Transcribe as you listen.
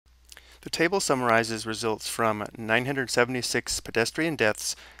The table summarizes results from 976 pedestrian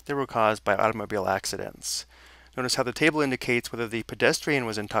deaths that were caused by automobile accidents. Notice how the table indicates whether the pedestrian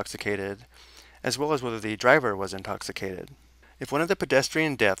was intoxicated, as well as whether the driver was intoxicated. If one of the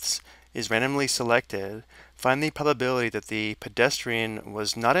pedestrian deaths is randomly selected, find the probability that the pedestrian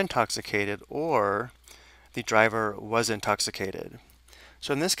was not intoxicated or the driver was intoxicated.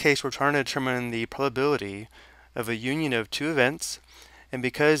 So in this case, we're trying to determine the probability of a union of two events, and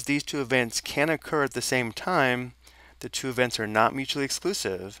because these two events can occur at the same time, the two events are not mutually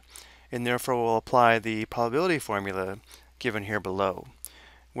exclusive, and therefore we'll apply the probability formula given here below,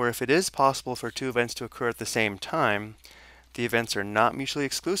 where if it is possible for two events to occur at the same time, the events are not mutually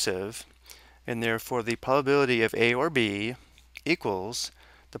exclusive, and therefore the probability of A or B equals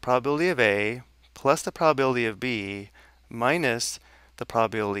the probability of A plus the probability of B minus the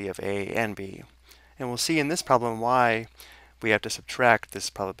probability of A and B. And we'll see in this problem why we have to subtract this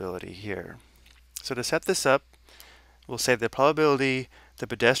probability here. So to set this up, we'll say the probability the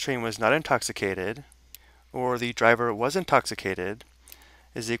pedestrian was not intoxicated or the driver was intoxicated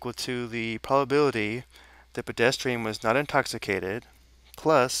is equal to the probability the pedestrian was not intoxicated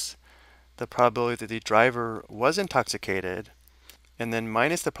plus the probability that the driver was intoxicated, and then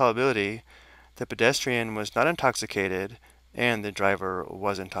minus the probability the pedestrian was not intoxicated and the driver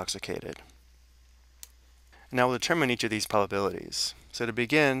was intoxicated. Now we'll determine each of these probabilities. So to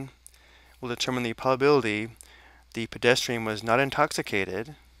begin, we'll determine the probability the pedestrian was not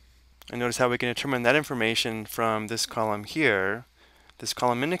intoxicated. And notice how we can determine that information from this column here. This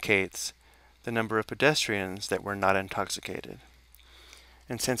column indicates the number of pedestrians that were not intoxicated.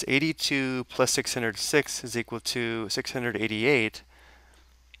 And since 82 plus 606 is equal to 688,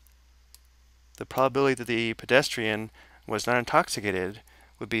 the probability that the pedestrian was not intoxicated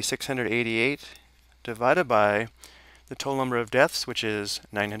would be 688 divided by the total number of deaths, which is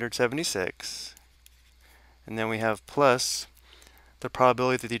 976. And then we have plus the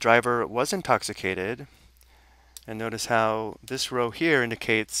probability that the driver was intoxicated. And notice how this row here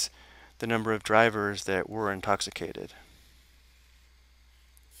indicates the number of drivers that were intoxicated.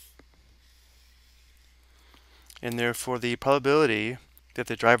 And therefore the probability that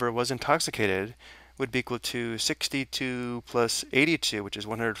the driver was intoxicated would be equal to 62 plus 82, which is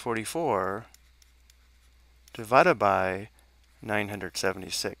 144, divided by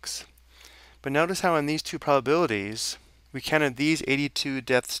 976. But notice how in these two probabilities, we counted these 82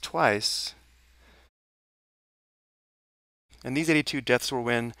 deaths twice. And these 82 deaths were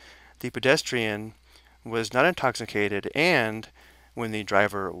when the pedestrian was not intoxicated and when the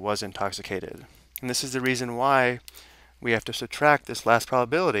driver was intoxicated. And this is the reason why we have to subtract this last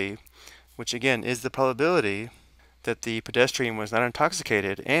probability, which again is the probability that the pedestrian was not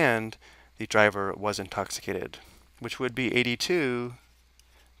intoxicated and the driver was intoxicated, which would be 82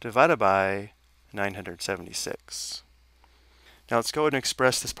 divided by 976. Now let's go ahead and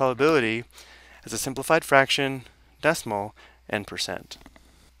express this probability as a simplified fraction, decimal, and percent.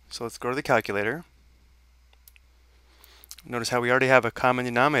 So let's go to the calculator. Notice how we already have a common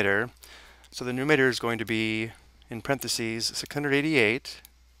denominator. So the numerator is going to be, in parentheses, 688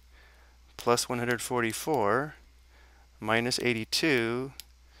 plus 144 minus 82,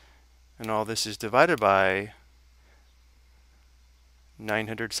 and all this is divided by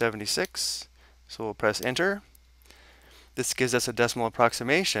 976. So we'll press enter. This gives us a decimal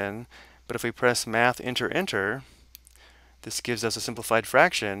approximation, but if we press math enter enter, this gives us a simplified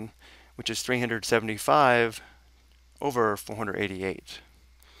fraction, which is 375 over 488.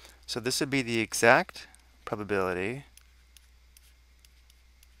 So this would be the exact probability,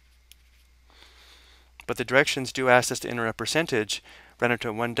 but the directions do ask us to enter a percentage rounded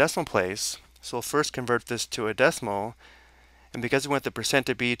to one decimal place. So we'll first convert this to a decimal, and because we want the percent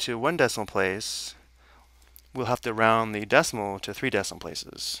to be to one decimal place, we'll have to round the decimal to 3 decimal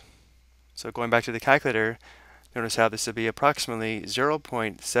places. So going back to the calculator, notice how this would be approximately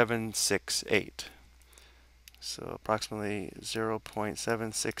 0.768. So approximately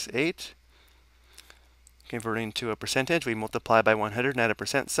 0.768. Converting to a percentage, we multiply by 100 and add a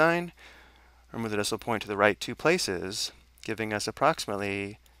percent sign, or move the decimal point to the right 2 places, giving us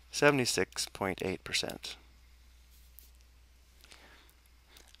approximately 76.8%.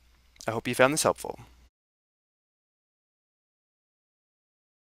 I hope you found this helpful.